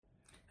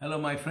Hello,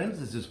 my friends.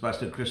 This is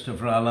Pastor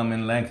Christopher Alam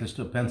in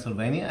Lancaster,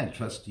 Pennsylvania. I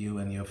trust you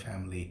and your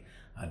family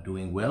are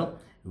doing well.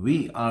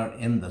 We are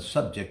in the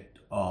subject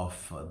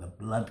of the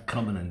blood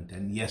covenant,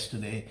 and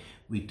yesterday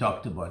we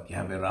talked about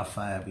Yahweh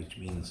Rapha, which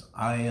means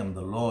I am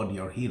the Lord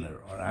your healer,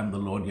 or I am the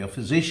Lord your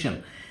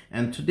physician.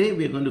 And today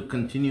we are going to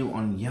continue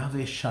on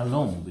Yahweh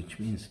Shalom, which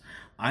means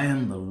I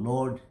am the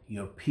Lord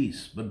your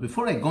peace. But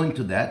before I go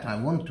into that, I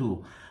want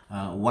to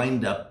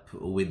wind up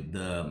with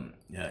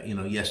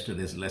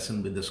yesterday's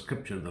lesson with the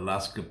scripture, the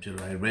last scripture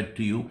I read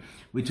to you,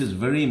 which is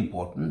very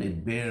important.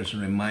 It bears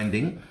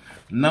reminding.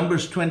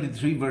 Numbers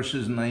 23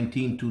 verses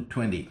 19 to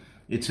 20.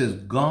 It says,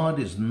 God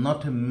is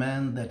not a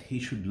man that he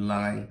should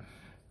lie,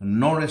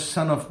 nor a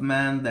son of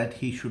man that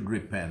he should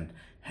repent.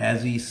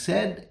 Has he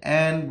said,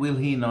 and will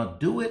he not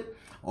do it?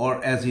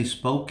 Or has he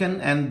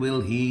spoken, and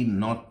will he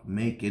not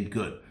make it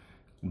good?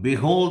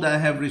 Behold, I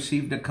have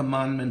received a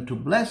commandment to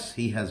bless.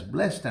 He has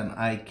blessed, and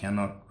I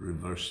cannot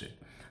reverse it.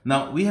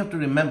 Now, we have to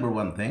remember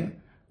one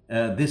thing,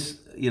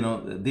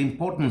 the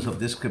importance of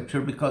this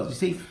scripture, because you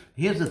see,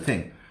 here's the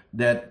thing,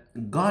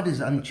 that God is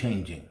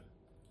unchanging.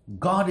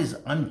 God is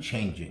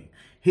unchanging.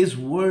 His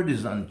word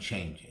is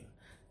unchanging.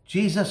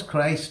 Jesus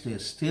Christ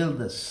is still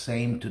the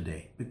same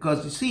today.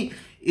 Because you see,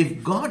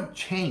 if God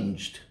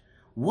changed,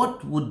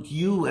 what would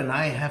you and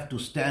I have to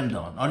stand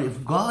on? Or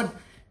if God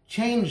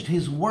changed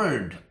his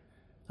word,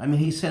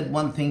 he said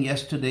one thing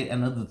yesterday,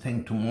 another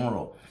thing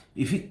tomorrow.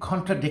 If he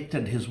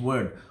contradicted his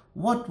word,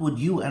 what would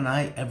you and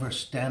I ever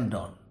stand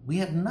on? We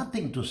have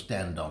nothing to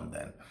stand on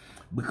then.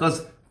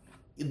 Because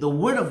the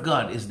word of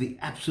God is the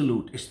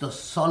absolute, it's the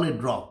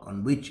solid rock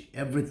on which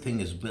everything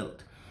is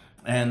built.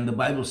 And the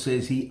Bible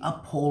says he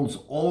upholds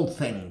all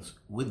things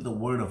with the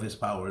word of his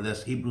power.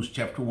 That's Hebrews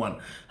chapter 1.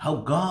 How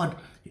God,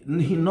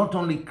 he not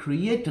only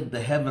created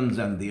the heavens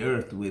and the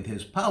earth with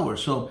his power.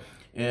 So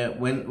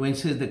when it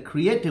says the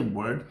creative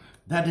word,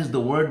 that is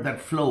the word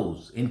that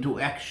flows into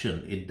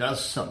action. It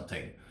does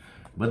something.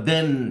 But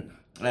then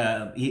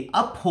he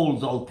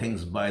upholds all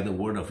things by the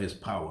word of his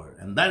power.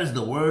 And that is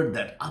the word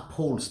that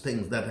upholds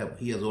things that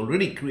he has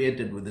already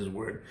created with his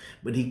word.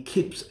 But he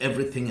keeps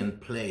everything in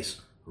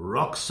place,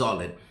 rock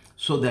solid,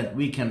 so that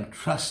we can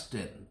trust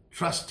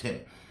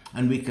him.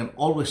 And we can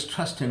always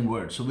trust in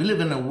word. So we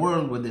live in a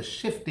world with the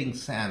shifting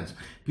sands.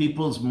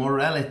 People's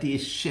morality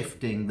is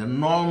shifting. The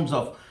norms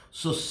of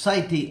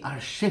society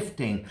are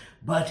shifting,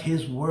 but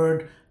his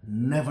word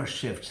never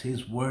shifts.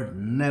 His word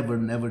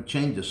never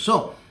changes.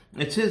 So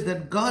it says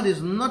that God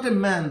is not a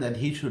man that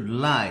he should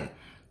lie,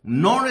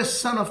 nor a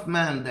son of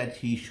man that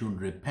he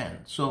should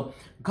repent. So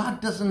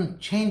God doesn't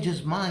change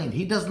his mind.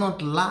 He does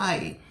not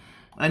lie.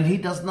 And he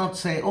does not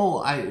say,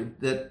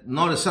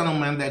 not a son of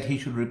man that he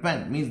should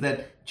repent. Means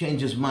that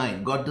change his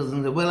mind. God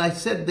doesn't say, well, I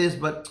said this,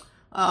 but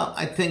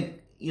I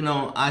think,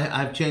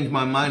 I've changed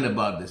my mind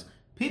about this.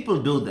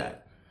 People do that.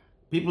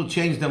 People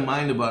change their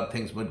mind about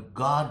things, but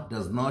God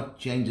does not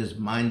change his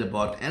mind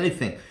about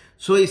anything.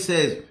 So he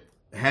says,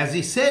 has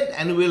he said,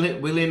 and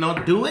will he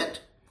not do it?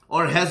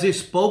 Or has he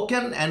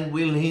spoken, and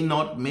will he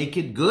not make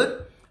it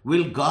good?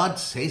 Will God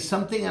say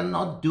something and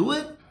not do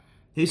it?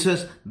 He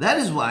says, that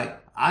is why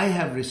I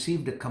have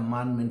received a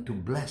commandment to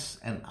bless,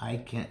 and I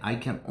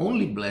can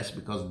only bless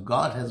because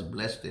God has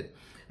blessed it,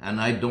 and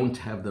I don't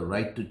have the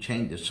right to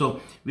change it. So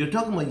we're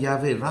talking about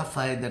Yahweh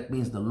Rapha, that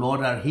means the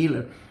Lord our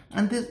healer.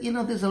 And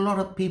there's a lot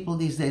of people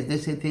these days, they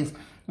say things,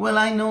 well,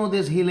 I know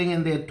there's healing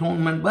in the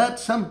atonement, but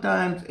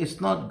sometimes it's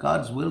not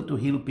God's will to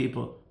heal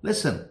people.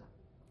 Listen,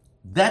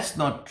 that's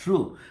not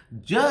true.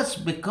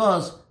 Just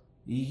because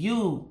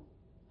you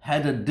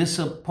had a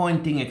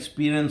disappointing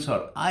experience,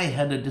 or I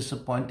had a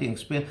disappointing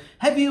experience,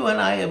 have you and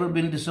I ever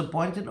been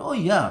disappointed? Oh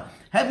yeah.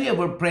 Have you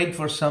ever prayed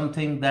for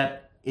something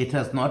that it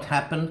has not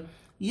happened?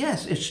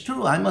 Yes, it's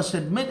true. I must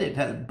admit it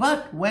has.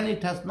 But when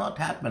it has not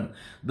happened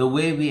the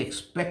way we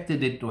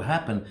expected it to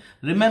happen,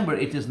 remember,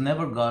 it is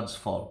never God's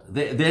fault.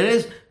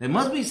 There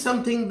must be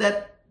something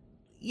that,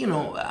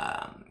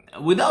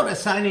 without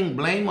assigning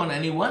blame on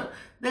anyone,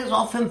 there's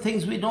often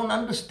things we don't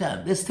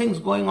understand. There's things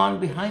going on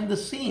behind the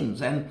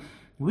scenes, and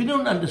we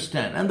don't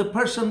understand. And the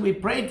person we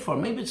prayed for,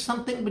 maybe it's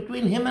something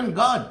between him and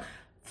God,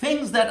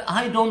 things that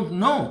I don't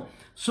know.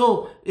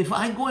 So if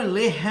I go and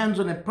lay hands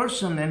on a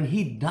person and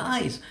he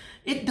dies,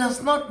 it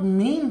does not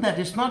mean that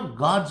it's not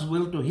God's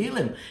will to heal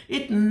him.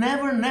 It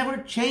never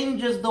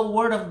changes the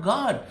word of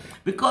God,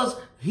 because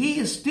he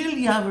is still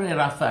Yahweh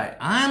Rapha.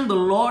 I am the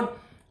Lord,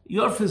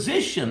 your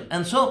physician.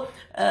 And so,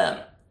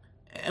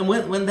 and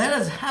when that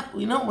has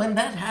happened, when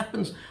that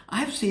happens,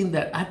 I've seen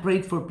that. I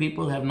prayed for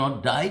people who have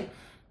not died.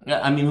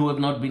 Who have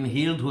not been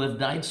healed, who have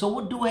died. So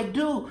what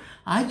do?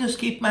 I just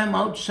keep my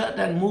mouth shut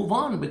and move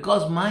on,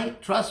 because my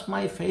trust,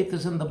 my faith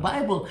is in the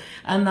Bible.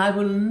 And I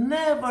will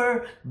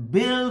never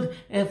build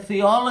a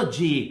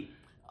theology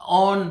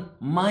on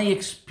my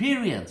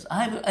experience.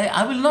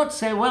 I will not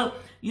say, well,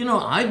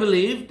 I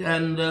believed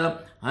and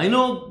I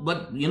know,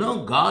 but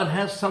God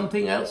has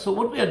something else. So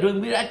what we are doing,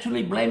 we're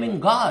actually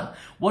blaming God.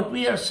 What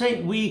we are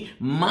saying, we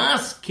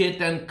mask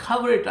it and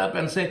cover it up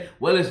and say,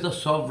 well, it's the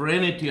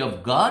sovereignty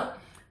of God.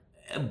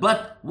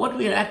 But what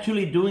we are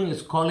actually doing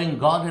is calling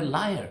God a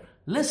liar.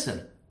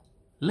 Listen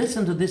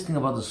to this thing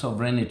about the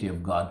sovereignty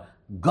of God.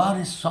 God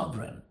is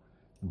sovereign,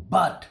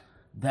 but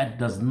that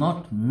does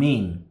not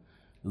mean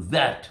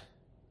that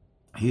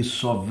his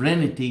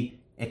sovereignty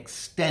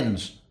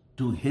extends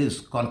to his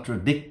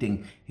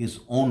contradicting his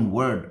own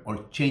word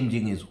or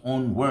changing his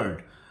own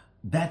word.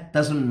 That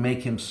doesn't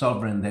make him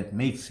sovereign, that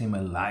makes him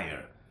a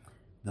liar.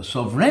 The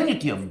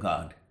sovereignty of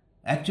God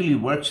actually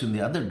works in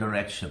the other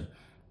direction,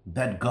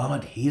 that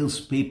God heals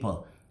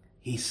people,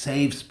 he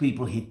saves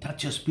people, he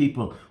touches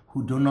people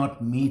who do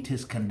not meet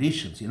his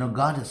conditions.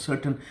 God has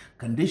certain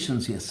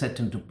conditions he has set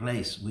into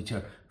place, which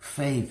are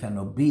faith and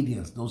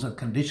obedience. Those are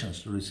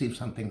conditions to receive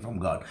something from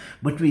God.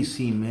 But we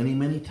see many,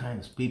 many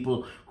times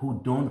people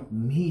who don't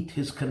meet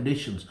his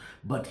conditions,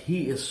 but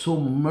he is so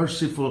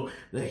merciful,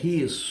 that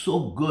he is so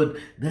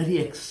good, that he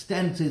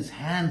extends his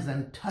hands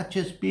and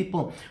touches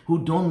people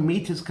who don't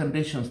meet his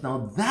conditions.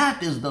 Now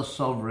that is the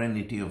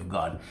sovereignty of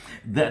God.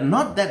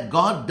 Not that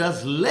God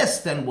does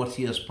less than what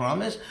he has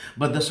promised,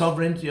 but the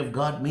sovereignty of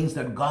God means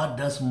that God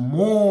does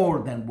more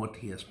than what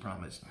he has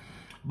promised.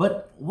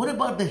 But what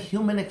about the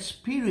human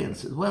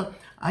experiences? Well,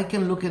 I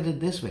can look at it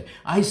this way.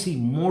 I see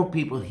more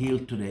people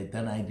healed today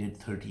than I did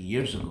 30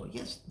 years ago.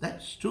 Yes,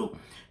 that's true.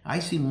 I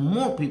see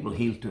more people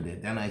healed today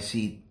than I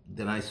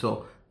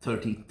saw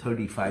 30,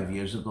 35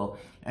 years ago.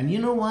 And you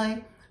know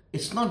why?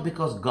 It's not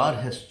because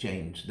God has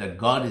changed, that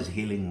God is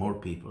healing more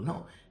people.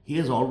 No, he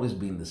has always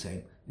been the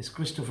same. It's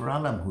Christopher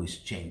Alam who is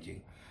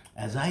changing.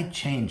 As I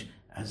change,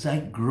 as I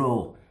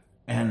grow,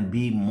 and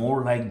be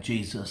more like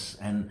Jesus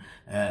and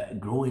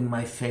grow in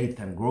my faith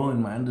and grow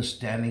in my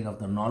understanding of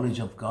the knowledge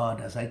of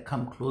God, as I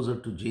come closer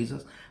to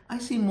Jesus, I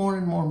see more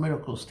and more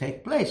miracles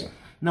take place.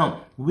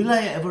 Now, will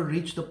I ever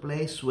reach the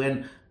place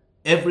when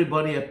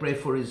everybody I pray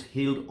for is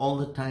healed all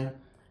the time?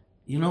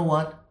 You know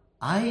what?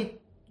 I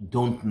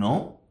don't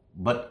know,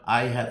 but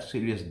I have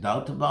serious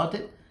doubt about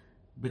it.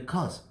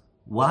 Because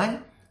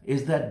why?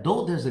 Is that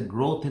though there's a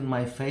growth in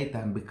my faith,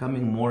 I'm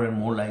becoming more and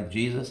more like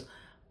Jesus.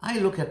 I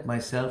look at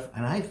myself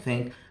and I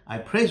think, I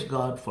praise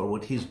God for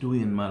what he's doing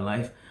in my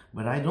life,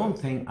 but I don't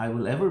think I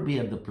will ever be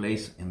at the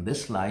place in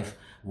this life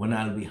when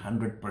I'll be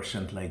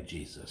 100% like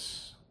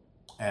Jesus.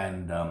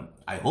 And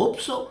I hope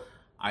so.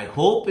 I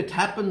hope it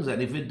happens.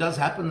 And if it does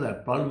happen, I'll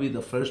probably be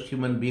the first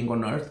human being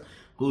on earth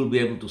who will be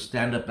able to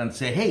stand up and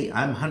say, hey,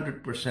 I'm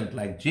 100%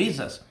 like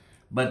Jesus.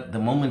 But the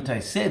moment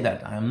I say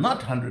that, I'm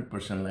not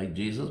 100% like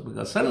Jesus,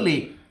 because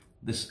suddenly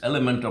this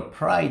element of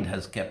pride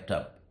has kept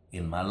up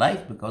in my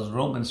life, because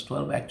Romans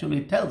 12 actually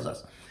tells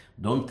us,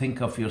 don't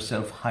think of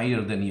yourself higher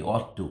than you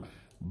ought to,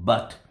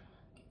 but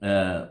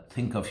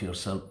think of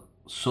yourself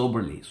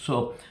soberly.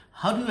 So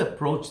how do you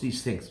approach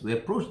these things? We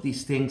approach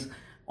these things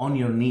on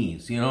your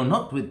knees,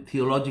 not with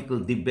theological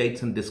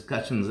debates and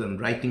discussions and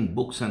writing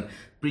books and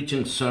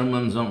preaching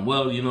sermons on,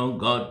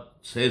 God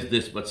says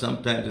this, but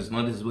sometimes it's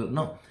not his will.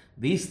 No,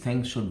 these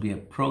things should be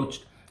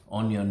approached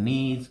on your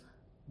knees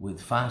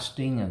with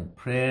fasting and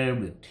prayer,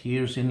 with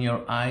tears in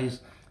your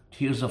eyes,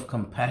 tears of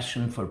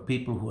compassion for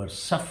people who are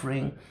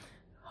suffering,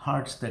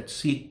 hearts that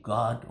seek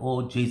God.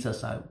 Oh,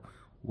 Jesus, I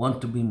want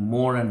to be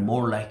more and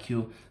more like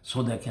you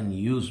so that can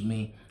use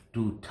me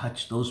to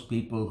touch those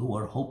people who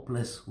are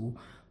hopeless,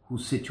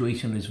 whose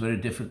situation is very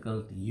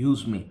difficult.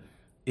 Use me.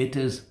 It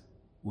is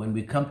when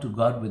we come to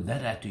God with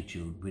that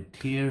attitude, with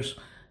tears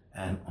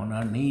and on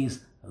our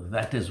knees,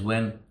 that is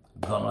when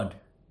God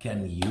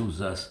can use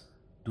us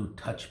to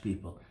touch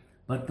people.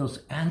 But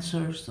those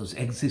answers, those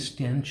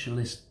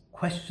existentialist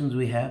questions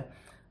we have,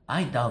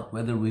 I doubt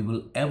whether we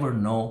will ever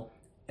know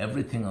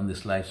everything on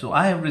this life. So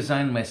I have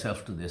resigned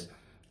myself to this.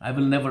 I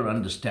will never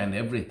understand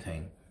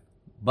everything.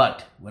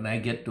 But when I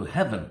get to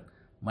heaven,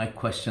 my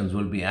questions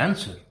will be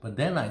answered. But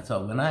then I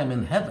thought, when I'm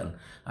in heaven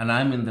and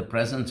I'm in the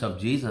presence of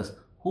Jesus,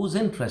 who's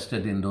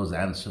interested in those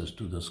answers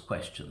to those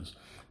questions?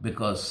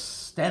 Because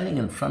standing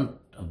in front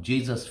of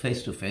Jesus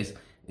face to face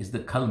is the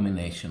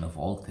culmination of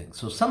all things.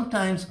 So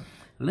sometimes,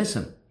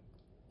 listen,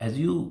 as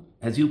you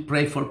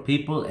pray for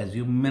people, as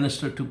you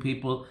minister to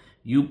people,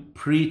 you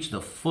preach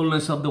the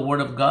fullness of the Word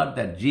of God,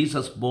 that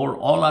Jesus bore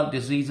all our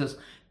diseases,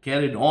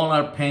 carried all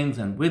our pains,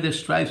 and with his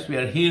stripes we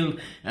are healed,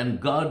 and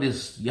God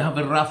is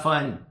Yahweh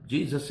Rapha, and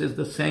Jesus is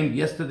the same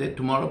yesterday,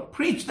 tomorrow.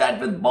 Preach that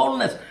with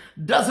boldness.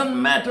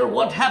 Doesn't matter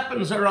what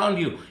happens around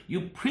you.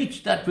 You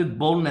preach that with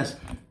boldness.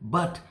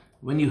 But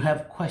when you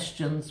have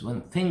questions,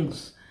 when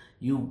things,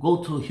 you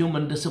go through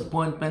human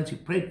disappointments, you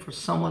prayed for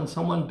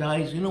someone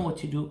dies, you know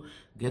what you do?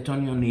 Get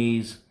on your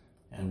knees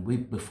and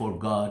weep before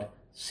God,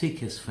 seek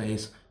his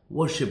face,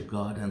 worship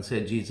God and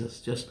say, Jesus,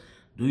 just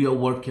do your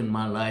work in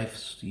my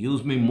life.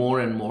 Use me more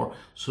and more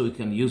so you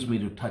can use me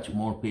to touch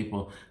more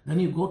people. Then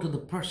you go to the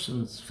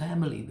person's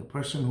family, the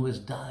person who has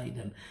died.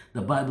 And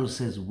the Bible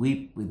says,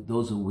 weep with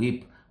those who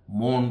weep,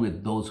 mourn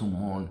with those who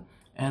mourn.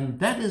 And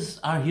that is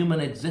our human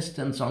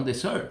existence on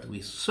this earth.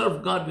 We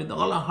serve God with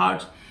all our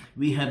hearts.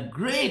 We have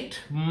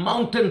great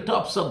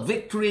mountaintops of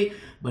victory,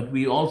 but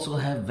we also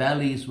have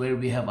valleys where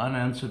we have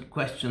unanswered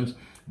questions.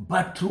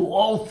 But through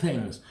all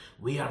things,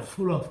 we are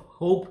full of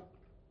hope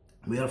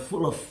We are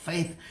full of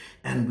faith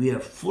and we are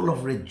full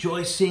of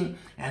rejoicing,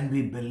 and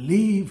we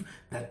believe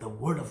that the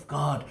Word of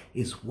God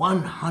is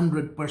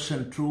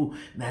 100% true,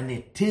 and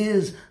it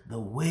is the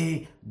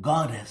way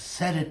God has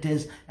said it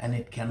is, and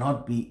it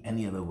cannot be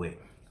any other way.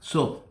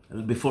 So,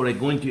 before I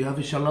go into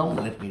Yahweh Shalom,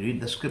 let me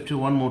read the scripture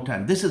one more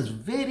time. This is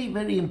very,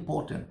 very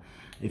important.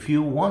 If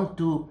you want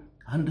to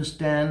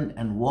understand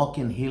and walk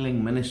in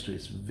healing ministry,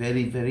 it's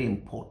very, very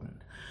important.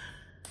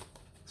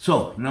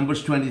 So,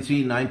 Numbers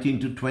 23, 19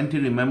 to 20,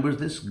 remember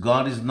this.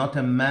 God is not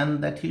a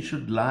man that he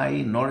should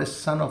lie, nor a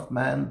son of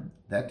man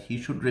that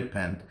he should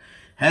repent.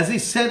 Has he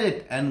said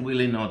it, and will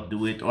he not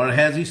do it? Or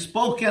has he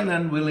spoken,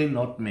 and will he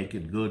not make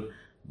it good?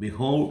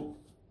 Behold,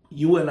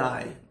 you and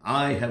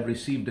I have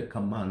received a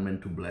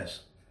commandment to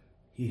bless.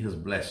 He has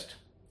blessed,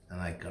 and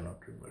I cannot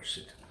reverse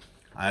it.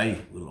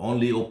 I will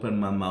only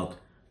open my mouth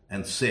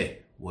and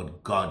say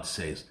what God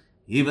says,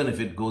 even if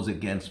it goes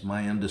against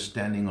my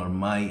understanding or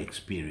my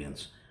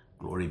experience.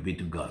 Glory be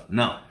to God.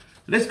 Now,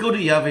 let's go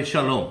to Yahweh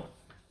Shalom.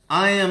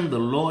 I am the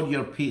Lord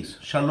your peace.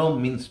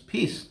 Shalom means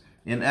peace.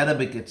 In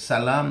Arabic, it's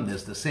salam.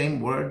 There's the same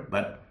word,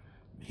 but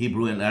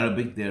Hebrew and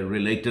Arabic, they're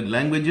related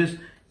languages.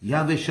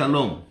 Yahweh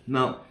Shalom.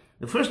 Now,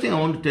 the first thing I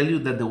want to tell you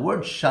that the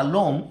word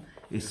shalom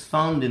is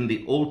found in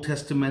the Old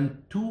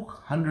Testament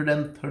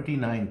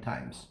 239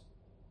 times.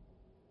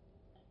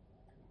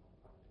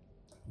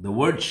 The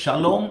word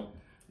shalom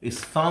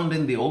is found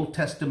in the Old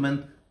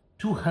Testament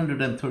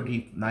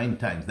 239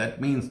 times.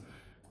 That means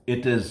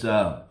it is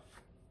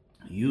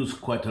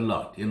used quite a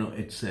lot. You know,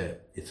 it's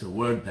a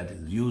word that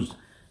is used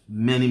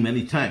many,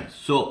 many times.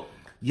 So,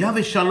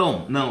 Yahweh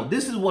Shalom. Now,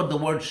 this is what the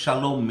word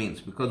shalom means,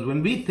 because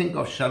when we think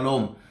of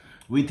shalom,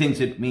 we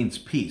think it means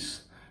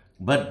peace.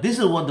 But this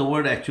is what the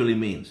word actually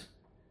means.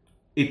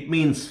 It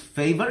means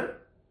favor.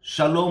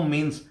 Shalom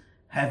means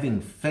having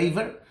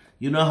favor.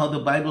 You know how the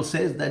Bible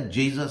says that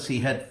Jesus, he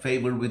had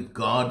favor with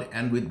God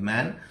and with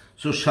man.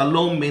 So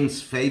shalom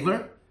means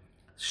favor.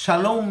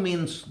 Shalom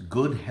means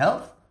good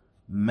health,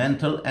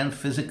 mental and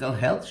physical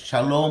health.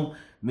 Shalom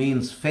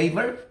means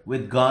favor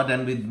with God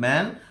and with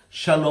man.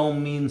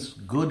 Shalom means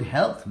good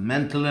health,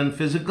 mental and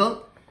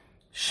physical.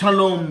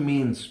 Shalom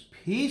means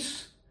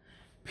peace.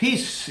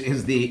 Peace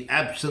is the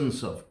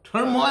absence of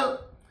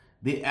turmoil,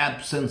 the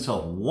absence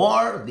of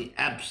war, the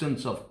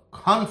absence of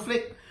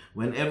conflict,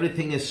 when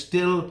everything is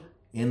still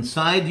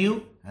inside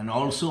you and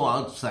also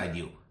outside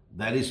you.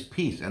 That is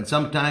peace. And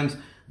sometimes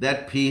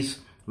that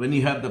peace, when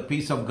you have the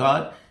peace of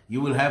God,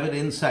 you will have it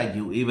inside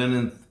you,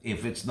 even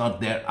if it's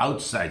not there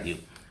outside you.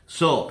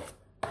 So,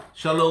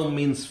 shalom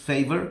means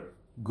favor,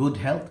 good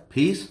health,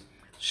 peace.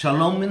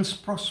 Shalom means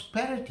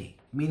prosperity,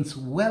 means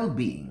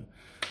well-being,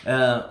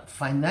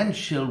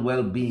 financial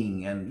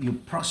well-being, and you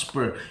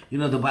prosper. You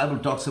know, the Bible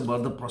talks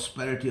about the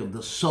prosperity of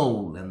the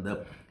soul and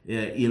the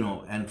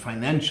and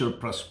financial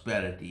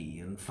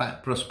prosperity. And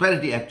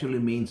prosperity actually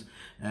means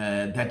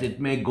that it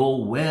may go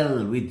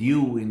well with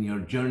you in your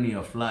journey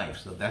of life.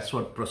 So that's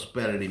what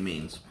prosperity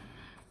means.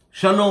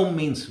 Shalom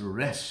means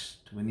rest.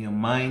 When your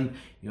mind,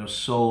 your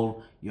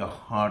soul, your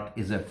heart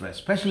is at rest.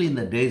 Especially in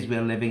the days we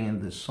are living in,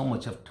 there's so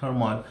much of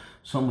turmoil,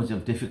 so much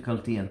of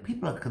difficulty, and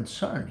people are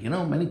concerned. You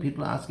know, many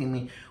people are asking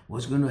me,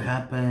 what's going to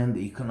happen?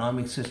 The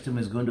economic system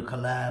is going to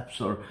collapse,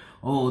 or,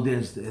 oh,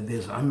 there's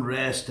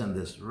unrest and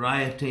there's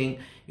rioting.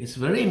 It's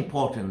very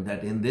important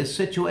that in this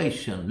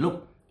situation,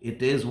 look,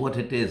 it is what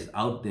it is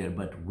out there,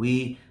 but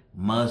we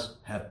must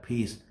have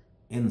peace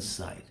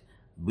inside.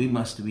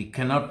 We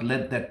cannot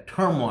let that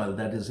turmoil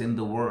that is in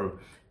the world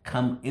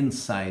come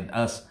inside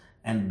us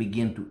and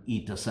begin to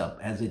eat us up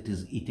as it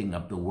is eating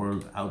up the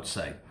world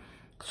outside.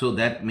 So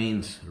that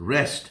means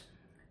rest.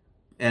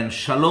 And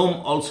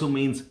shalom also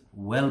means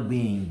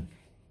well-being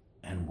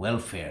and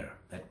welfare.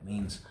 That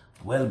means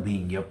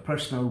well-being, your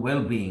personal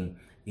well-being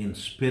in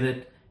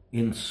spirit,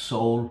 in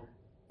soul,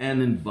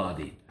 and in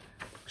body.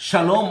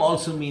 Shalom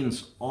also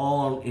means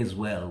all is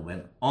well.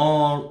 When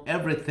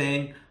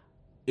everything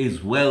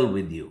is well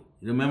with you.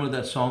 Remember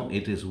that song?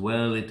 It is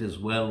well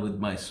with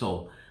my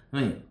soul. I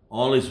mean,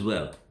 all is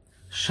well.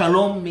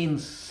 Shalom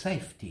means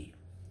safety.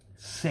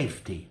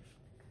 Safety.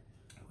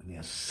 When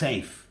you're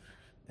safe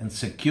and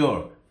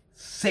secure.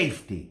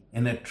 Safety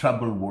in a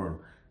troubled world.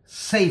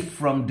 Safe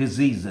from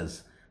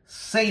diseases.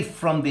 Safe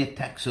from the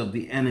attacks of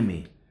the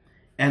enemy.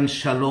 And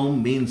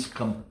shalom means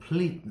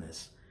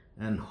completeness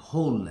and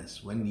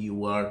wholeness. When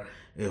you are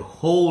a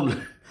whole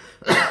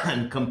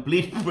and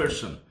complete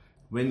person.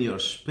 When your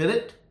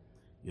spirit,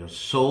 your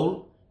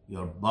soul,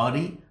 your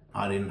body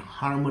are in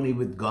harmony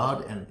with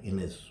God and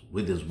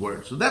with His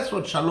Word. So that's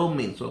what shalom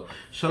means. So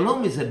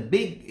shalom is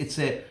it's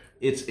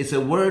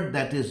a word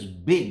that is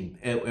big,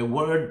 a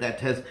word that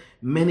has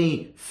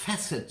many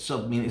facets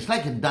of meaning. It's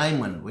like a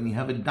diamond. When you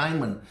have a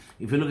diamond,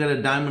 if you look at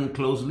a diamond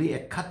closely, a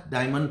cut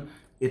diamond,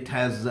 it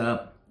has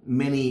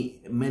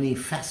many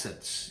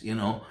facets,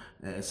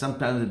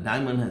 Sometimes a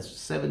diamond has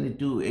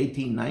 72,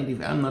 18,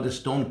 90. I'm not a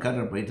stone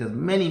cutter, but it has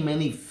many,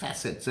 many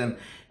facets.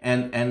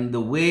 And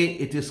the way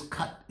it is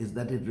cut is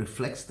that it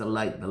reflects the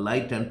light. The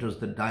light enters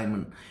the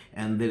diamond,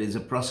 and there is a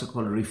process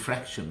called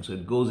refraction. So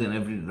it goes in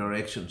every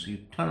direction. So you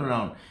turn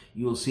around,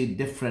 you will see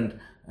different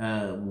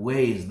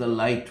ways the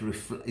light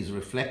is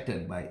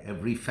reflected by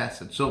every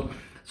facet.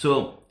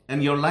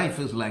 And your life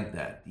is like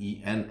that.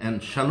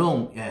 And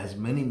shalom has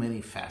many,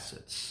 many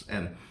facets.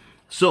 And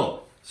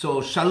so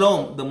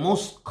shalom, the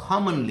most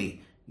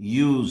commonly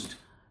used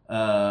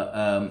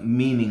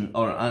meaning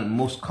or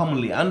most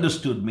commonly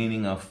understood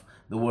meaning of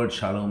the word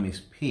shalom is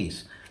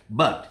peace.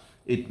 But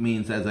it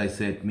means, as I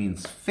said, it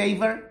means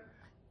favor.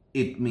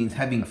 It means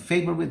having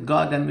favor with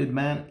God and with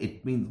man.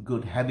 It means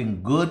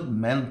having good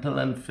mental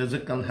and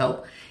physical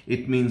health.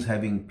 It means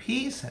having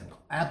peace and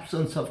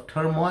absence of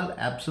turmoil,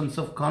 absence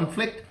of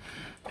conflict.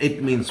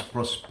 It means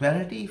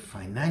prosperity,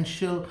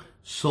 financial,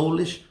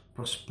 soulish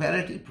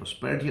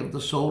prosperity of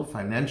the soul,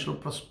 financial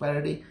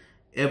prosperity,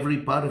 every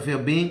part of your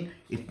being.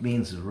 It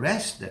means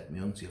rest. That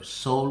means your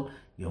soul,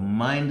 your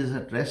mind is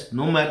at rest.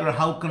 No matter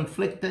how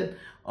conflicted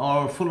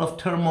or full of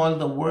turmoil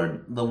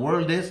the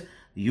world is,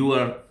 you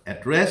are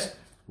at rest.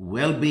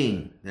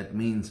 Well-being, that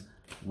means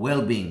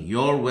well-being,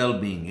 your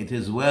well-being. It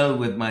is well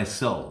with my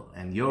soul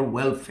and your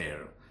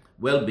welfare,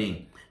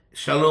 well-being.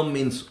 Shalom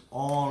means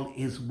all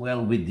is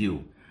well with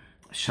you.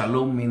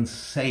 Shalom means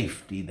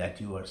safety,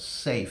 that you are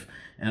safe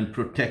and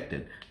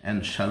protected.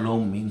 And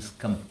shalom means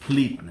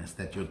completeness,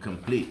 that you're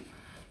complete.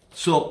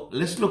 So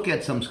let's look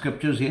at some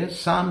scriptures here.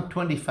 Psalm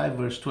 25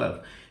 verse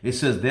 12. It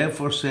says,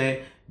 therefore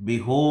say,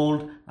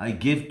 behold, I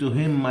give to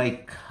him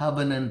my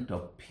covenant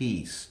of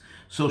peace.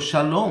 So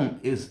shalom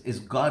is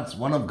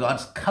one of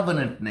God's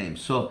covenant names.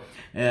 So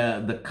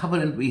the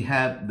covenant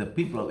the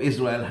people of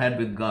Israel had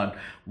with God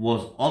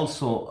was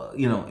also,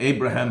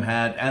 Abraham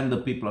had and the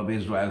people of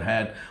Israel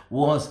had,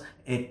 was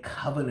a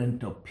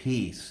covenant of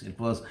peace. It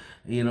was,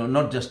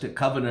 not just a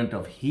covenant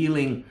of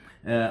healing.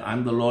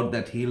 I'm the Lord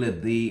that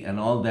healeth thee and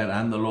all that.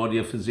 I'm the Lord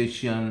your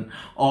physician,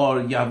 or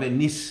Yahweh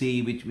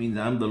Nissi, which means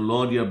I'm the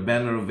Lord your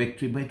banner of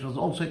victory. But it was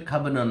also a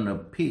covenant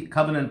of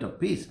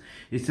peace.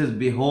 It says,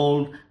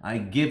 behold, I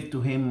give to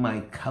him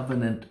my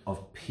covenant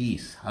of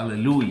peace.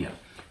 Hallelujah.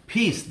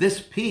 Peace, this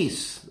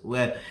peace,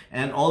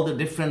 and all the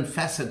different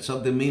facets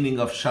of the meaning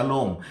of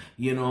shalom,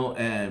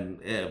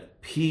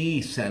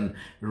 peace and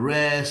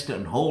rest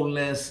and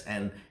wholeness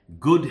and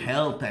good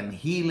health and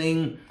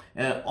healing.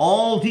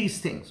 All these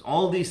things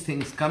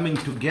coming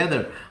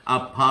together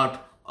are part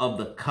of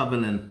the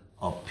covenant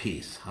of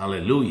peace.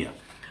 Hallelujah.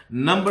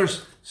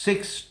 Numbers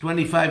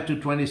 6:25 to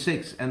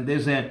 26, and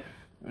there's a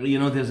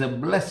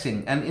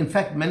blessing. And in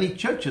fact, many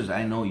churches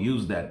I know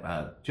use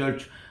that.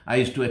 Church I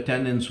used to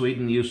attend in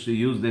Sweden used to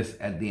use this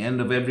at the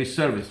end of every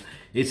service.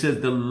 It says,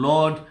 the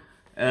Lord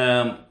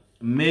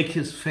make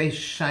his face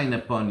shine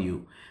upon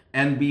you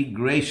and be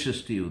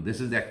gracious to you. This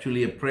is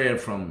actually a prayer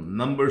from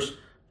Numbers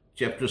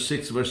chapter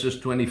 6 verses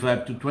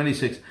 25 to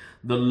 26.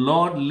 The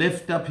Lord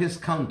lift up his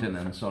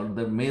countenance, or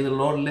may the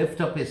Lord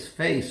lift up his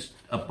face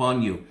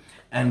upon you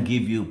and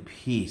give you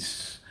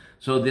peace.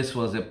 So this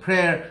was a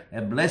prayer,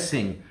 a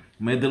blessing.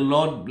 May the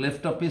Lord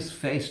lift up his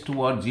face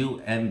towards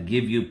you and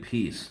give you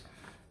peace.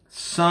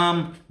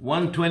 Psalm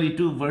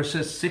 122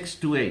 verses 6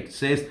 to 8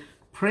 says,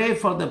 pray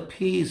for the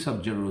peace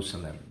of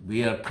Jerusalem.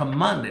 We are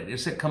commanded,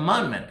 it's a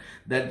commandment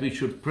that we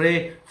should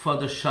pray for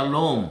the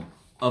shalom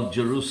of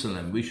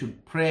Jerusalem. We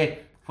should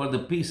pray for the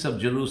peace of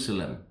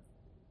Jerusalem.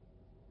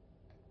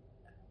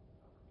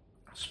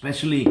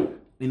 Especially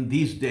in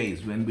these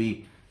days when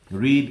we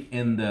read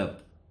in the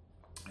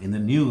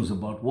news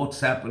about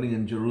what's happening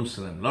in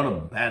Jerusalem. A lot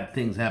of bad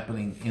things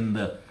happening in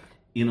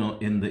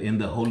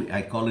the holy,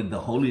 I call it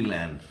the Holy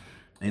Land,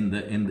 in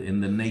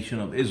the nation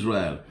of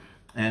Israel.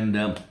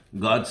 And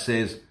God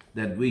says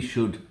that we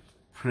should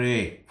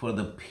pray for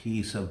the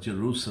peace of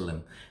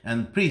Jerusalem.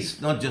 And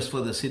peace, not just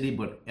for the city,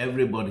 but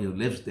everybody who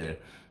lives there.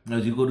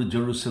 As you go to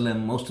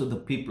Jerusalem, most of the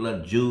people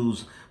are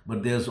Jews,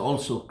 but there's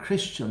also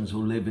Christians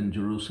who live in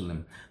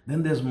Jerusalem.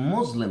 Then there's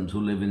Muslims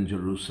who live in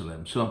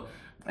Jerusalem. So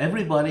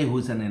everybody who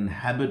is an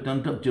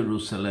inhabitant of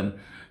Jerusalem,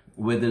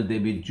 whether they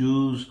be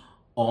Jews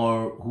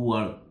or who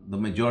are the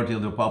majority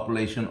of the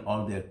population,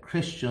 or they're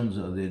Christians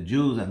or they're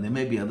Jews, and there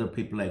may be other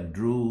people like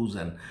Druze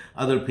and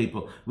other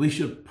people, we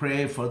should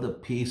pray for the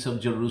peace of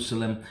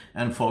Jerusalem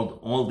and for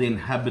all the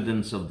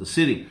inhabitants of the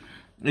city.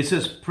 It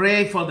says,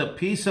 pray for the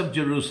peace of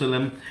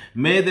Jerusalem.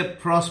 May they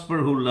prosper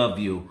who love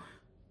you.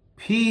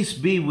 Peace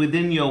be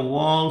within your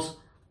walls,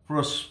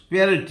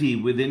 prosperity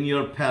within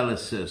your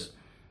palaces.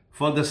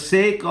 For the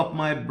sake of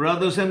my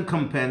brothers and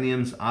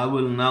companions, I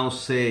will now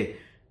say,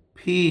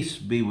 peace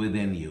be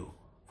within you.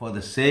 For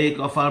the sake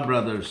of our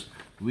brothers,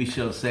 we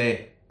shall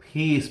say,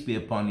 peace be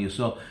upon you.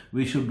 So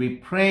we should be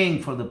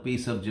praying for the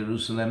peace of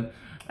Jerusalem,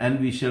 and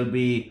we shall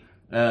be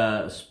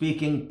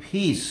speaking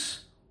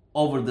peace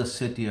over the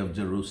city of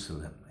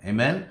Jerusalem.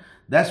 Amen?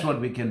 That's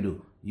what we can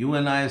do. You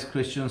and I as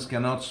Christians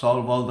cannot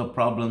solve all the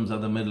problems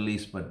of the Middle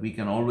East, but we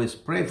can always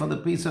pray for the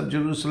peace of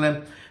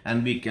Jerusalem,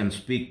 and we can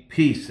speak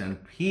peace,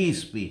 and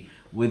peace be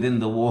within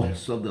the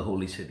walls of the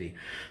holy city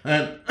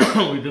and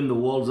within the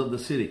walls of the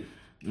city.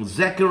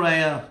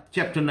 Zechariah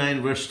chapter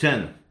 9 verse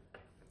 10.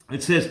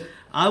 It says,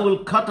 I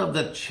will cut off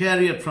the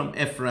chariot from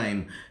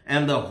Ephraim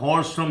and the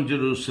horse from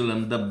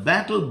Jerusalem. The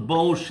battle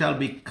bow shall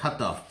be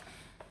cut off.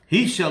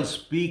 He shall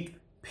speak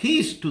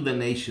peace to the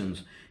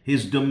nations.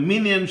 His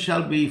dominion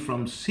shall be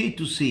from sea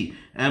to sea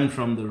and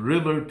from the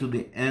river to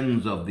the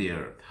ends of the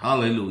earth.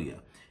 Hallelujah.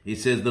 He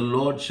says, the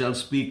Lord shall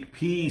speak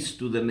peace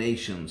to the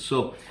nations.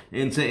 So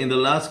in the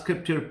last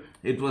scripture,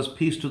 it was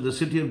peace to the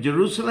city of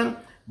Jerusalem.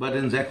 But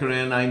in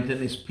Zechariah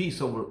 9:10 is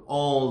peace over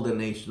all the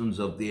nations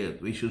of the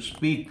earth. We should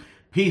speak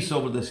peace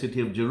over the city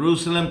of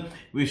Jerusalem.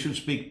 We should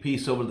speak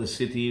peace over the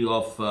city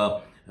of,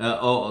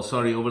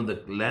 over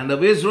the land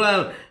of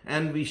Israel.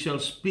 And we shall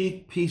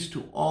speak peace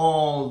to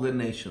all the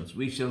nations.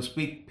 We shall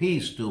speak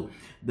peace to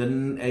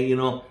the,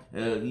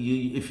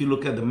 if you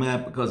look at the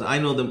map, because I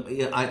know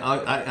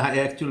I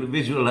actually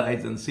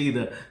visualize and see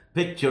the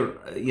picture,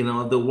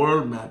 of the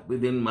world map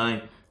within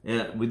my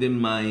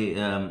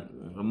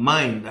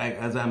mind.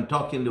 As I'm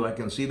talking to, I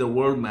can see the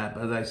world map.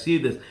 As I see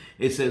this,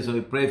 it says, so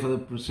we pray for the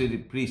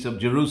peace of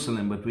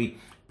Jerusalem, but we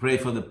pray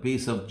for the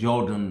peace of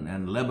Jordan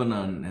and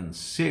Lebanon and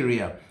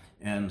Syria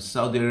and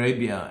Saudi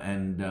Arabia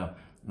and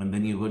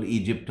then you got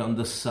Egypt on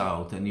the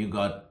south, and you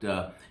got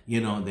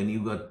then you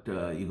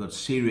got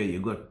Syria, you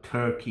got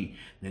Turkey,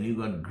 then you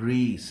got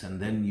Greece, and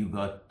then you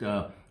got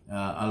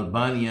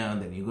Albania,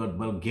 then you got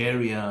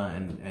Bulgaria,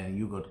 and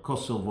you got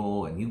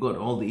Kosovo, and you got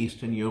all the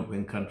Eastern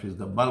European countries,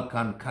 the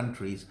Balkan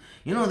countries.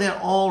 They're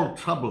all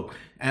troubled.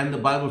 And the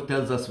Bible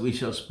tells us we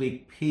shall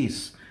speak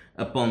peace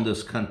upon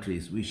those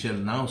countries. We shall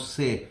now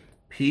say,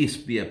 peace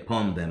be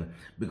upon them,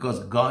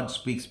 because God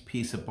speaks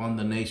peace upon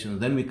the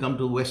nations. Then we come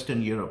to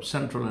Western Europe,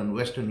 Central and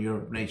Western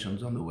Europe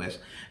nations on the west.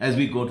 As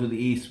we go to the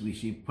east, we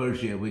see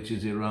Persia, which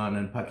is Iran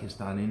and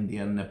Pakistan,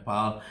 India and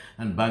Nepal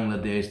and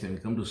Bangladesh. Then we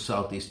come to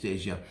Southeast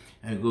Asia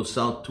and we go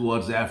south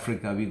towards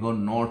Africa. We go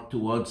north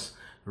towards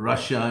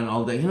Russia and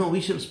all that. We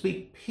shall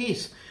speak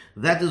peace.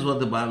 That is what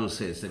the Bible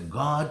says, that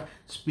God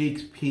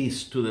speaks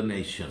peace to the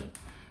nation.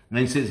 And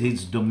it says,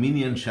 his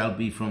dominion shall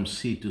be from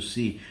sea to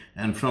sea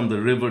and from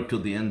the river to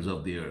the ends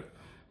of the earth.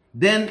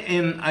 Then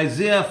in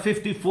Isaiah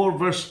 54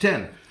 verse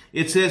 10,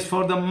 it says,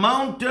 for the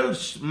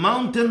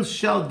mountains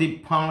shall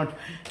depart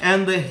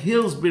and the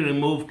hills be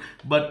removed,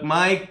 but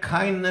my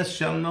kindness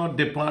shall not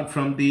depart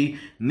from thee,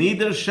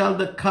 neither shall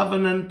the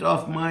covenant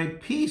of my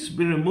peace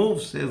be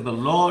removed, says the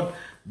Lord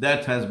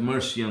that has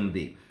mercy on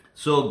thee.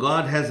 So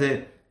God has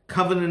a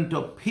covenant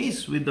of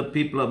peace with the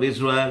people of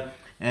Israel,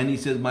 and he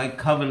says, my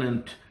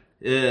covenant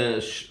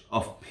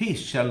of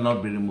peace shall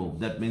not be removed.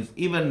 That means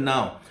even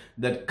now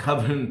that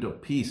covenant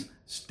of peace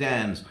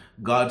stands.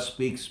 God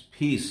speaks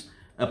peace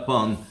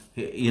upon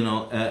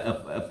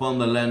upon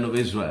the land of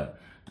Israel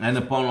and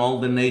upon all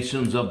the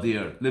nations of the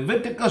earth.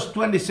 Leviticus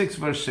 26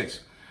 verse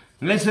 6.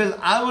 And it says,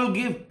 I will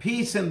give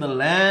peace in the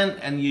land,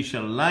 and ye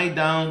shall lie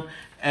down,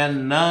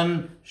 and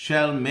none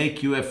shall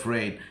make you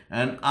afraid.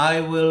 And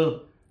I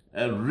will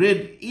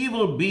rid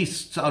evil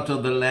beasts out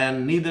of the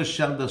land, neither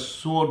shall the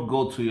sword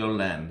go through your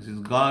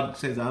land. God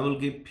says, I will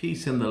give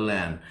peace in the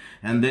land,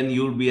 and then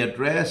you'll be at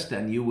rest,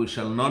 and you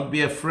shall not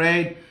be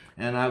afraid,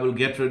 and I will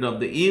get rid of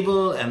the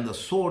evil, and the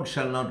sword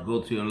shall not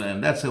go through your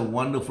land. That's a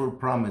wonderful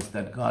promise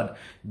that God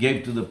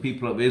gave to the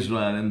people of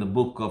Israel in the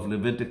book of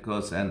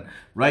Leviticus, and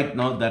right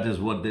now that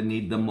is what they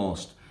need the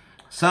most.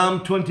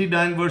 Psalm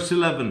 29 verse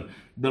 11.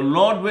 The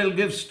Lord will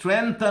give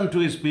strength unto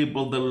his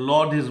people. The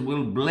Lord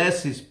will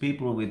bless his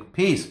people with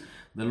peace.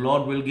 The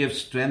Lord will give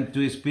strength to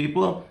his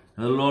people.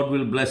 The Lord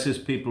will bless his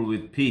people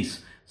with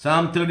peace.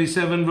 Psalm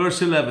 37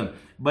 verse 11.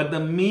 But the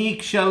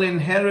meek shall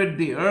inherit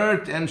the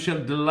earth and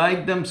shall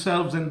delight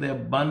themselves in the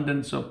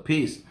abundance of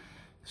peace.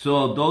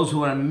 So those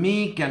who are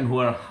meek and who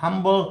are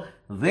humble,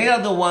 they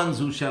are the ones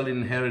who shall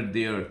inherit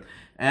the earth.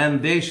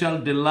 And they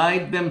shall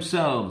delight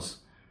themselves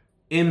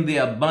in the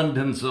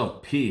abundance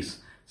of peace.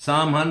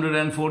 Psalm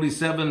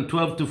 147,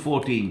 12 to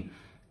 14.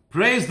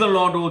 Praise the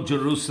Lord, O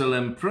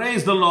Jerusalem.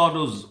 Praise the Lord,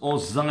 O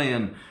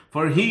Zion.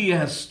 For he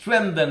has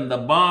strengthened the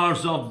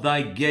bars of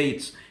thy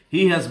gates.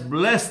 He has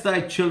blessed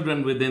thy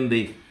children within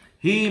thee.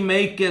 He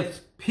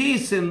maketh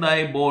peace in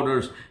thy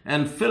borders,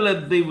 and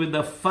filleth thee with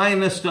the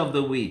finest of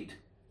the wheat.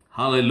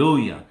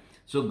 Hallelujah.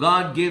 So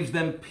God gives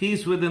them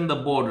peace within the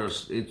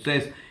borders. It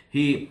says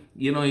he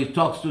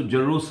talks to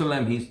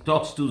Jerusalem. He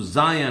talks to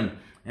Zion.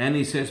 And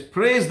he says,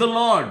 praise the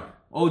Lord,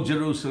 O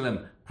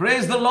Jerusalem.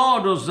 Praise the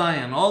Lord, O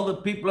Zion. All the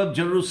people of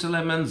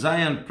Jerusalem and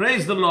Zion,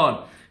 praise the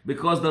Lord,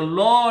 because the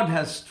Lord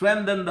has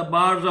strengthened the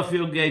bars of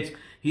your gates.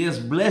 He has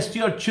blessed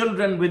your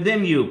children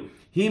within you.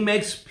 He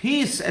makes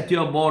peace at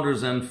your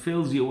borders and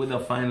fills you with the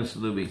finest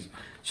of the wheat.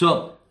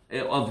 So,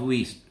 of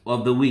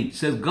the wheat. It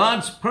says,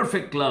 God's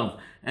perfect love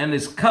and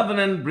his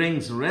covenant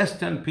brings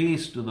rest and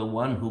peace to the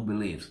one who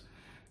believes.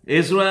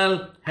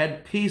 Israel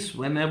had peace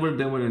whenever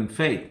they were in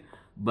faith.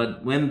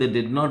 But when they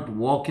did not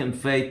walk in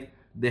faith,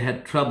 they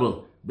had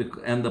trouble,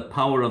 and the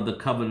power of the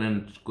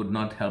covenant could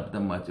not help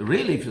them much.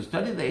 Really, if you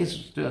study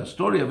the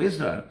story of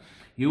Israel,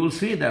 you will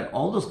see that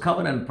all those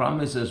covenant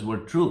promises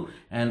were true.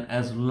 And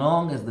as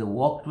long as they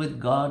walked with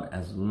God,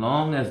 as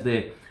long as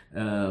they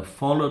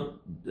followed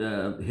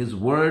His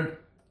word,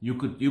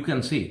 you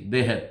can see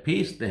they had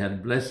peace, they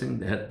had blessing,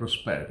 they had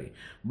prosperity.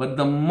 But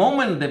the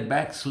moment they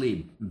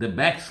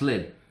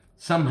backslid,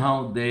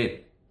 somehow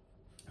they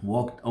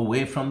walked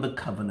away from the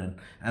covenant,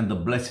 and the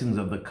blessings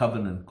of the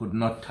covenant could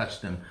not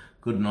touch them,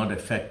 could not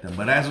affect them.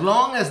 But as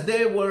long as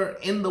they were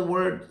in the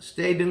word,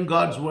 stayed in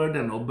God's word,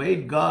 and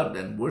obeyed God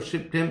and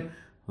worshiped Him,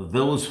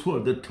 those were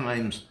the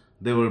times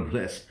they were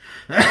blessed.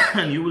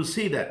 And you will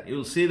see that. You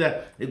will see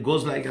that it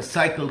goes like a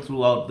cycle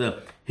throughout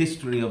the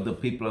history of the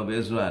people of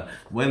Israel.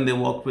 When they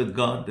walked with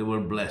God, they were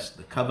blessed.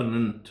 The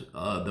covenant,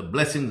 the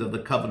blessings of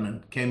the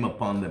covenant came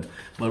upon them.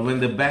 But when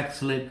they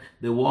backslid,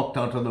 they walked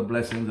out of the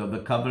blessings of the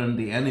covenant.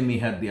 The enemy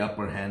had the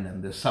upper hand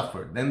and they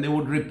suffered. Then they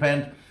would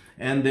repent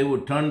and they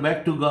would turn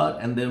back to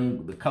God, and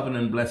then the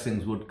covenant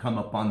blessings would come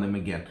upon them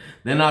again.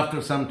 Then after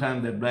some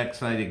time, they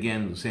backslide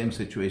again, the same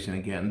situation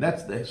again.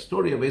 That's the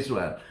story of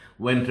Israel.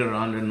 Went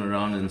around and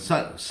around in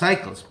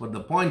cycles. But the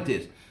point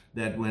is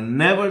that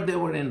whenever they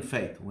were in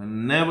faith,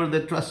 whenever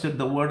they trusted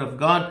the word of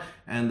God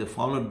and they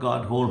followed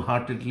God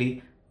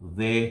wholeheartedly,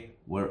 they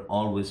were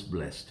always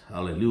blessed.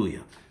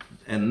 Hallelujah.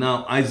 And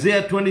now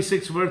Isaiah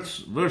 26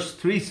 verse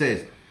 3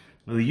 says,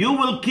 "You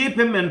will keep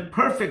him in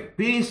perfect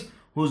peace,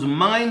 whose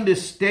mind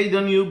is stayed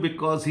on you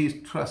because he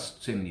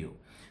trusts in you."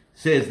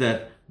 Says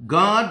that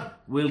God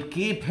will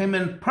keep him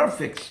in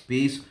perfect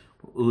peace,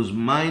 whose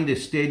mind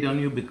is stayed on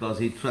you because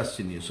he trusts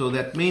in you. So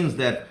that means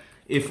that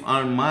if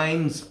our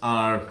minds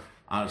are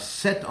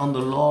set on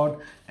the Lord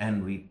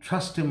and we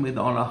trust Him with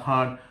all our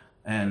heart,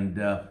 and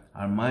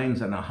our minds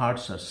and our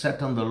hearts are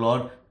set on the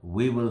Lord,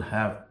 we will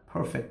have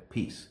perfect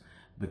peace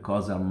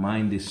because our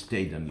mind is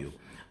stayed on you.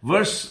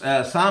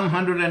 Psalm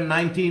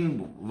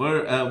 119,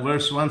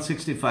 verse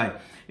 165.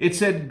 It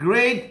said,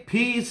 "Great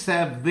peace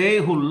have they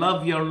who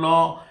love your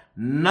law.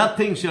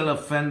 Nothing shall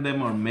offend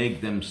them or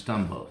make them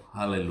stumble."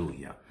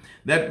 Hallelujah.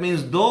 That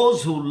means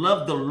those who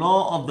love the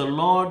law of the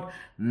Lord,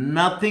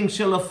 nothing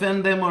shall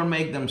offend them or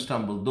make them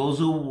stumble. Those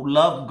who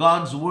love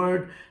God's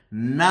word,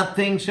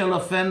 nothing shall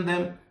offend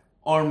them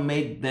or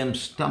make them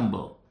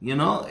stumble. You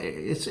know,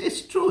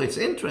 it's true. It's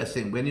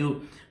interesting. When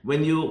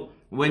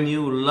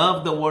you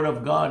love the word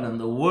of God and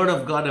the word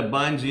of God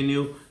abides in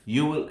you,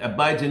 you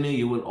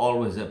will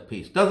always have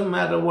peace. Doesn't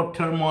matter what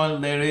turmoil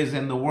there is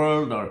in the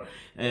world or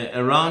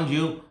around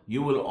you,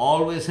 you will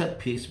always have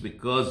peace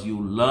because you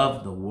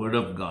love the word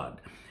of God.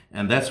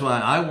 And that's why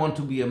I want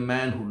to be a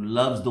man who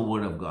loves the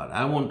word of God.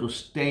 I want to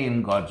stay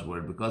in God's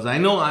word because I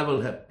know I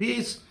will have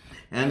peace.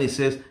 And he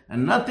says,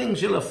 "And nothing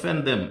shall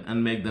offend them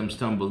and make them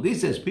stumble."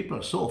 These days, people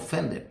are so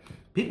offended.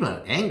 People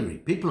are angry.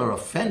 People are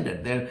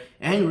offended. They're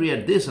angry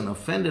at this and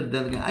offended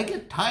that. I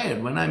get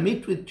tired when I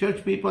meet with church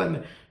people and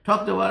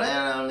talk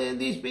about,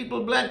 these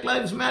people, Black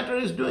Lives Matter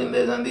is doing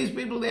this, and these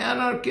people, the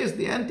anarchists,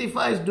 the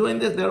Antifa is doing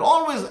this. They're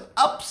always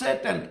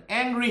upset and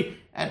angry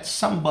at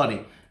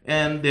somebody.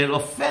 And they're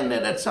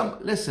offended at some.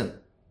 Listen,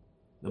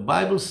 the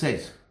Bible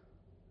says,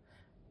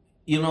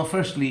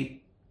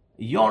 firstly,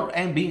 your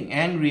being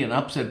angry and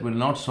upset will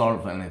not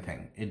solve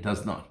anything. It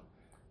does not.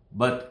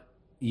 But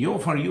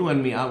for you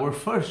and me, our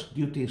first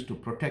duty is to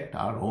protect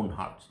our own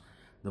hearts.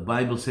 The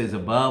Bible says,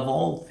 above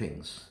all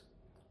things,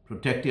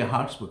 protect your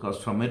hearts because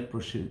from it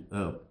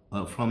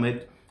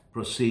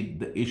proceed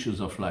the issues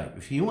of life.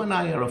 If you and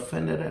I are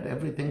offended at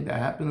everything that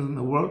happens in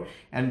the world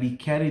and we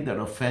carry that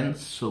offense,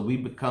 so we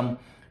become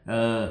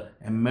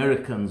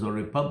Americans or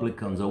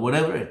Republicans or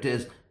whatever it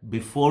is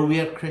before we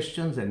are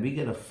Christians, and we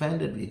get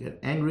offended, we get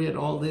angry at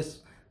all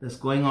this that's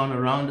going on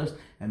around us,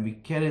 and we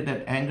carry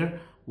that anger.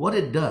 What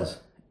it does,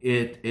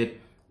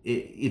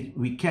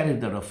 we carry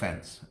that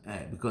offense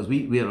because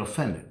we are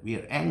offended. We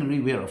are angry,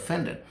 we are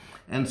offended.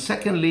 And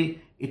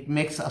secondly, it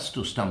makes us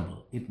to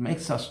stumble. It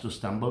makes us to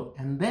stumble,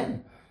 and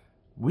then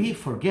we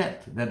forget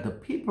that the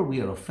people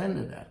we are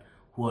offended at,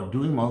 who are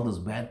doing all those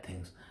bad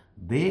things,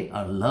 they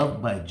are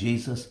loved by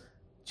Jesus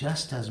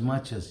just as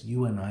much as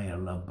you and I are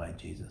loved by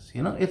Jesus.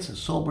 It's a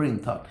sobering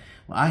thought.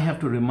 I have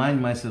to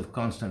remind myself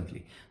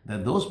constantly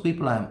that those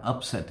people I'm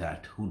upset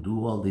at, who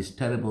do all these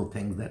terrible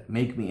things that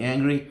make me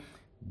angry,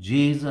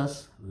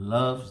 Jesus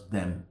loves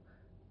them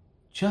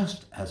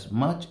just as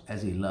much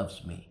as he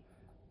loves me.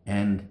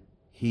 And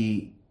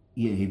he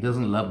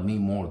doesn't love me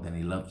more than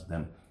he loves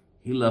them.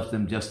 He loves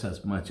them just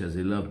as much as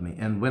he loved me.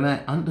 And when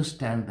I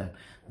understand that,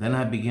 then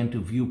I begin to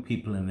view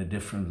people in a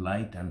different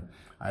light, and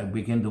I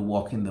begin to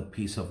walk in the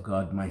peace of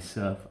God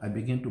myself. I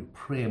begin to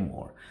pray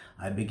more.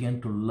 I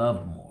begin to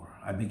love more.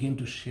 I begin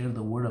to share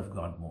the word of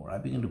God more. I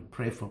begin to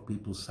pray for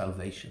people's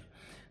salvation.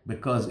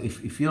 Because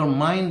if your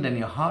mind and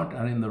your heart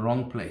are in the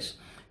wrong place,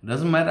 it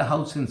doesn't matter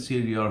how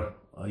sincere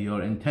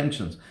your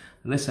intentions.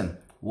 Listen,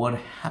 what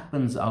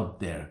happens out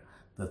there,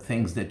 the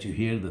things that you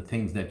hear, the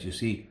things that you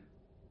see,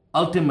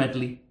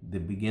 ultimately, they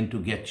begin to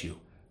get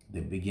you.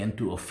 They begin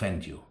to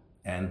offend you.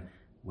 And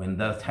when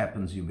that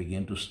happens, you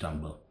begin to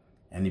stumble.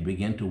 And you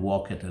begin to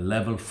walk at a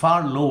level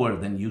far lower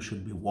than you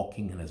should be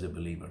walking in as a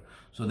believer.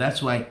 So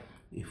that's why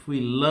If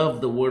we love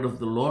the word of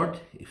the Lord,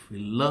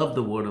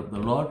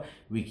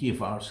 we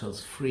keep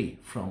ourselves free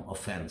from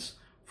offense,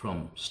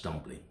 from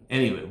stumbling.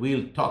 Anyway,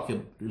 we'll talk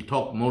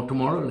more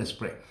tomorrow. Let's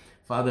pray.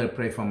 Father, I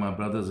pray for my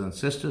brothers and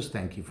sisters.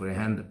 Thank you for your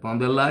hand upon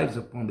their lives,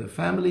 upon their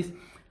families.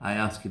 I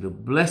ask you to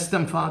bless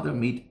them, Father.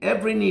 Meet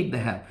every need they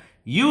have.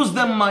 Use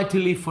them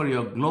mightily for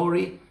your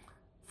glory.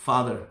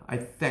 Father, I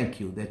thank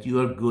you that you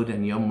are good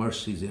and your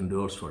mercies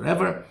endures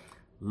forever.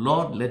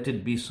 Lord, let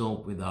it be so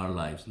with our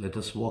lives. Let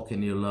us walk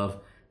in your love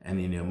and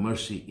in your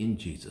mercy in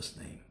Jesus'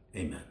 name.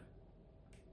 Amen.